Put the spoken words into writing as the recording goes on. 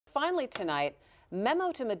finally tonight,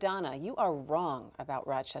 memo to Madonna, you are wrong about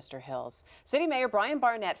Rochester Hills. City Mayor Brian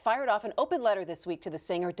Barnett fired off an open letter this week to the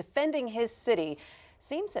singer defending his city.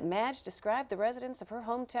 Seems that Madge described the residents of her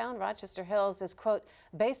hometown, Rochester Hills, as, quote,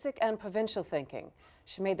 basic and provincial thinking.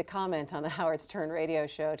 She made the comment on the Howard Stern radio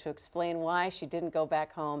show to explain why she didn't go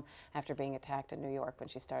back home after being attacked in New York when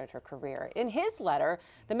she started her career. In his letter,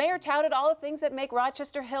 the mayor touted all the things that make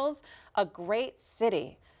Rochester Hills a great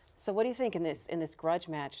city. So what do you think in this grudge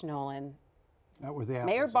match, Nolan? That where the apples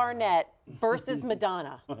Mayor Barnett versus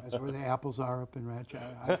Madonna. That's where the apples are up in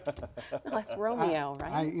Rochester. No, that's Romeo,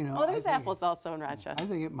 right? Oh, there's apples also in Rochester. I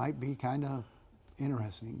think it might be kind of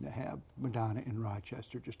interesting to have Madonna in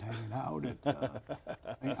Rochester just hanging out.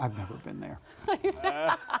 I've never been there.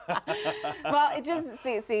 Well, it just,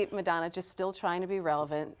 see, Madonna just still trying to be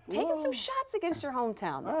relevant, taking some shots against your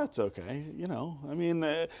hometown. That's okay, you know. I mean,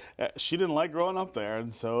 she didn't like growing up there,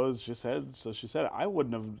 and so she said, I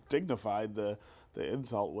wouldn't have dignified the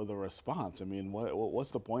insult with a response. I mean,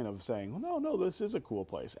 what's the point of saying, well, no, this is a cool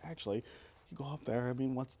place? Actually, you go up there, I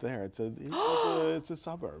mean, what's there? It's a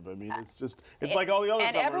suburb. I mean, it's like all the other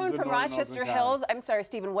suburbs. And everyone from Rochester Hills, I'm sorry,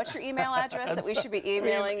 Stephen, what's your email address that we should be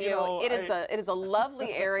emailing you? It is a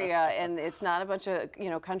lovely area, and it's not a bunch of,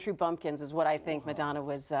 country bumpkins is what I think Madonna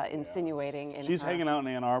was insinuating. She's hanging out in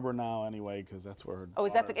Ann Arbor now anyway, because that's where her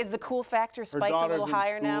is the cool factor spiked a little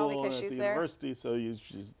higher now because she's there? University, so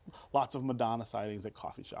she's lots of Madonna sightings at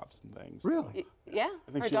coffee shops and things. Really? Yeah,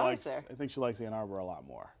 her daughter's there. I think she likes Ann Arbor a lot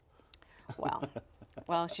more.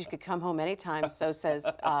 Well, she could come home anytime, so says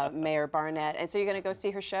Mayor Barnett. And so you're going to go see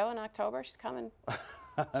her show in October? She's coming.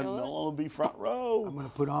 No, I'll be front row. I'm going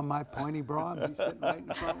to put on my pointy bra and be sitting right in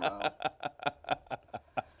the front row.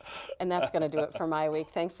 And that's going to do it for MiWeek.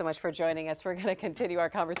 Thanks so much for joining us. We're going to continue our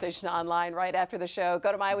conversation online right after the show.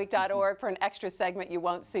 Go to MiWeek.org for an extra segment you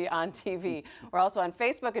won't see on TV. We're also on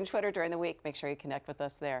Facebook and Twitter during the week. Make sure you connect with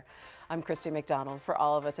us there. I'm Christy McDonald. For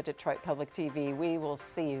all of us at Detroit Public TV, we will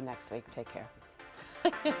see you next week. Take care.